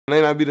May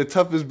not be the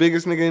toughest,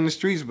 biggest nigga in the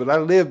streets, but I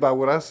live by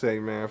what I say,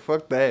 man.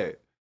 Fuck that.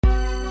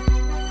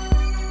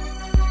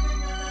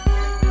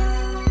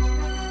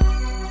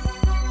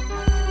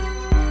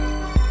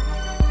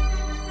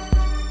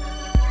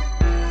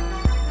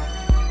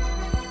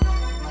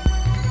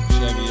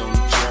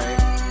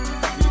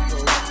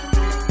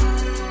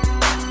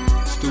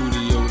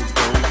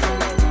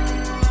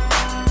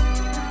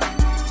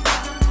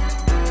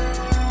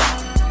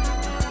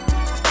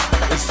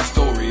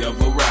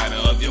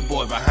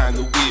 Behind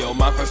the wheel,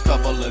 my first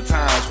couple of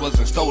times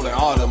wasn't stolen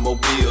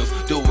automobiles.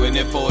 Doing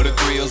it for the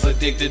grills,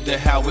 addicted to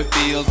how it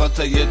feels. I'll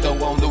tell you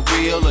though on the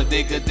real,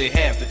 addicted to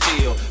have to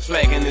chill.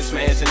 Smacking and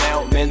smashing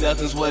out, man,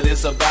 nothing's what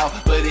it's about.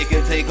 But it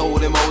can take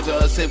hold and mold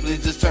or simply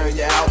just turn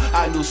you out.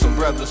 I knew some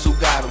brothers who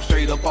got them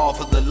straight up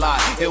off of the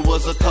lot. It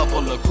was a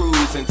couple of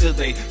crews until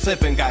they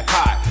slipped and got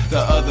caught. The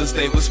others,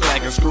 they was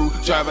smacking screw,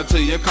 driving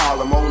till you call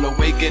them on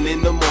awaken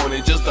in the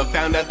morning. Just to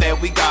found out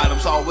that we got them,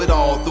 saw it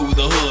all through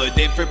the hood.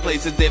 Different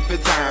places,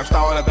 different times.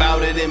 Thought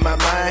about it in my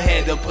mind,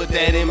 had to put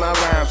that in my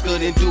rhymes.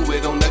 Couldn't do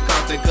it on the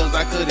content cause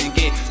I couldn't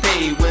get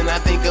paid. When I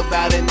think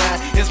about it now,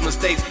 it's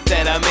mistakes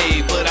that I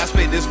made. But I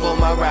spit this for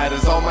my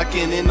riders, all my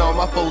kin and all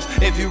my folks.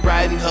 If you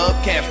riding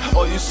hubcaps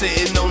or you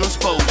sitting on the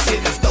spokes,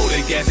 hit the stove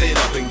and gas it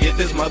up and get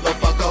this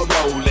motherfucker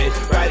rolling.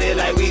 Ride it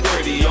like we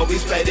dirty, or we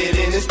splat it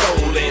and it's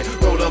stolen.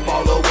 Roll up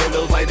all the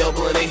windows like the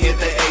blunt and hit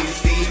the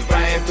AC.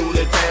 Riding through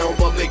the town,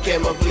 public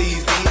camera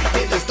please be.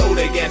 Hit the stove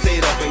and gas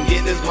it up and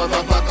get this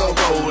motherfucker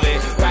rolling.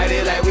 Ride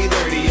it like we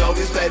dirty,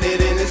 always splat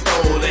it and it's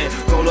stolen.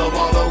 Roll up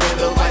all the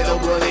windows like the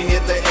blunt and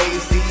hit the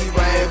AC.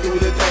 Riding through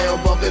the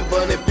town, bumping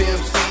Bun and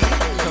Pimp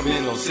C. Coming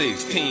in on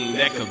 16,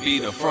 that could be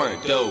the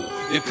front door.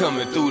 You're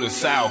coming through the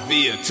south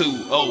via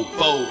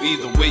 204,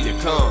 either way you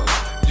come.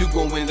 You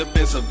gon' end up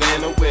in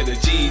Savannah where the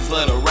G's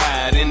let her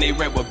ride. And they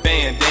rap with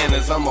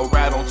bandanas. I'ma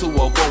ride on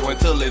 204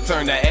 until it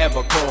turn to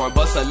Abercorn.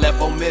 Bust a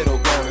left on middle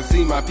ground and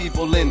see my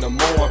people in the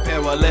morn.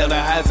 Parallel to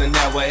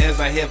Eisenhower as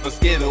I head for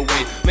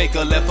Skidaway. Make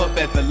a left up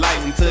at the light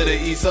and to the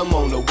east I'm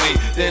on the way.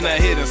 Then I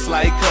hit a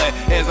slight cut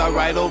as I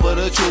ride over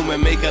the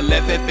Truman. Make a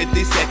left at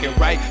 52nd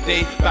right.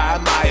 They by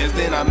Myers,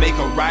 then I make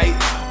a right.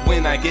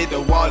 When I get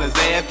to Waters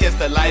Ave, catch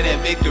the light at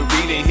Victory,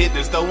 then hit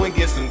the store and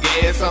get some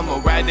gas.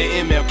 I'ma ride to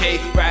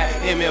MLK, ride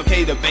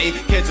MLK to Bay,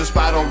 catch a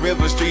spot on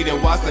River Street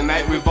and watch the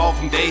night revolve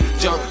from day.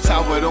 Jump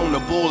southward on the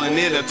bull and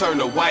it'll turn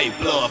to white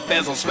blood.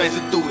 Fast on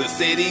smashing through the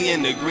city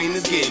and the green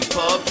is getting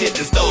puffed. Hit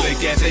the stove and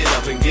gas it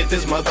up and get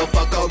this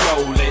motherfucker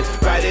rolling.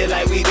 Ride it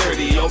like we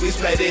dirty, always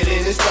splat it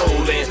and it's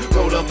stolen.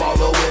 Roll up all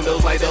the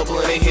windows like the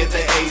blunt and hit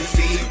the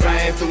AC.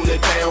 Riding through the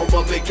town,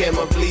 public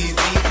camera please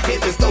be.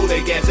 Hit the stove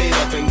and gas it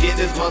up and get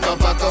this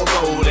motherfucker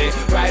rolling.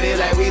 Ride it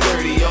like we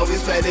dirty,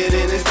 always splat it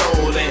and it's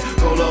stolen.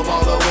 Roll up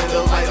all the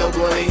windows like the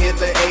blunt and hit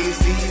the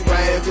AC.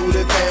 Riding through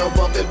the town,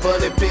 bumping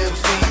Bun and Pimp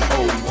C.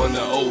 01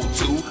 to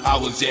 02, I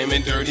was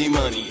jamming Dirty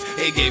Money.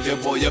 It gave your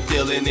boy a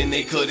feeling and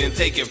they couldn't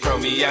take it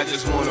from me. I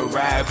just wanna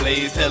ride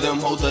Blaze, tell them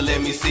hoes to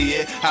let me see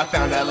it. I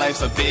found out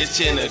life's a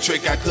bitch and a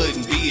trick, I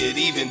couldn't be it.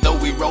 Even though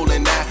we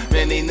rolling now,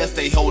 man, they nuts,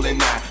 they holding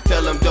now.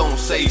 Tell them don't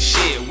say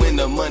shit when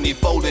the money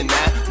folding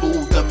now.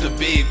 Moved up to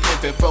big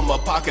pimpin' from a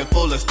pocket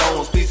full of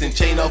stones. Piece and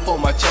chain off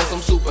on my chest,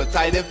 I'm super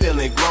tight and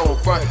feeling grown.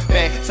 Front,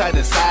 back, side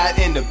to side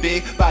in the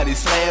big body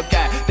slab.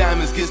 Got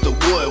diamonds against the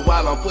wood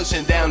while I'm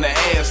pushing down the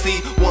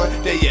AFC. One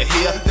day you're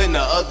here, then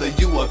the other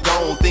you are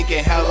gone.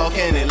 Thinking how long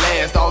can it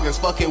last?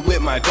 August fucking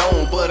with my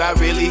dome. But I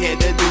really had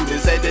to do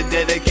this, had to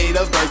dedicate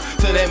a verse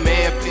to that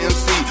man Pimp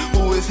C,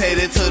 who is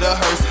headed to the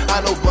hearse.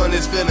 I know Bun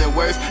is feeling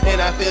worse,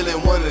 and I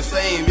feeling one the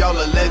same. Y'all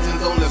are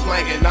legends on this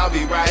mic, and I'll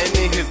be riding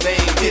in his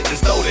name. Hit the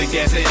stove and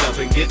gas it up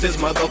and get this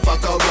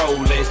motherfucker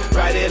rolling.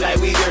 Ride it like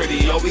we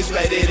dirty, always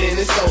splat it and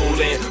it's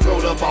stolen.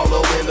 Roll up all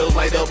the windows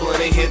like the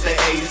blunt and hit the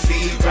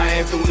AC.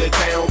 Riding through the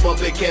town,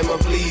 public camera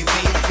please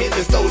be. Hit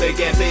the stove and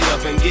gas it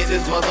up and get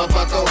this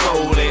motherfucker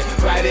rolling.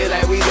 Ride it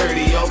like we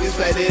dirty, always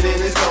splat it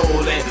and it's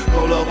stolen.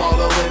 Roll up all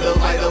the windows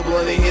like the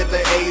blunt and hit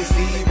the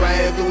AC.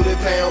 Riding through the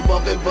town,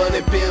 bumping Bun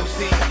and Pimp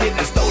C. Hit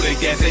the stove and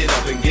gas it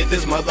up and get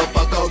this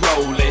motherfucker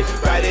rolling.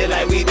 Ride it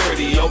like we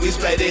dirty, always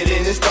splat it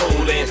and it's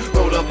stolen.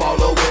 Roll up all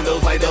the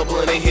windows like the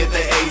blunt and hit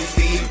the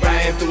AC.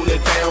 Riding through the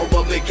town,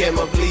 public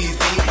camera please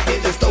be.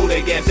 Hit the stove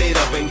and gas it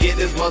up and get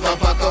this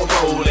motherfucker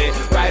rolling.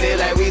 Ride it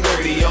like we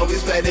dirty,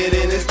 always splat it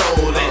and it's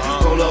stolen.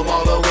 Roll up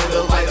all the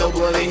windows like the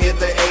blunt and hit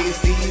the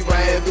AC.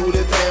 Riding through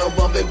the town,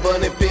 bumping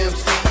Bun and Pimp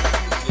C.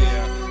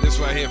 Yeah, this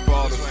right here for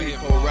all the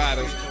C4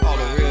 riders, all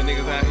the real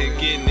niggas out here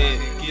getting it.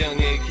 Young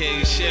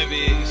AK,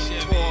 Chevy,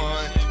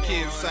 Torn,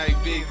 Kid Sight,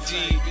 Big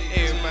G,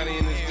 everybody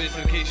in this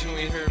bitch. In case you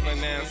ain't heard by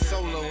now,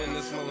 solo in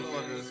this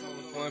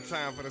motherfucker. One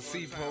time for the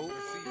C-Pope.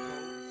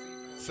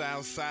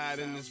 South side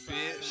in this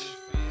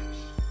bitch.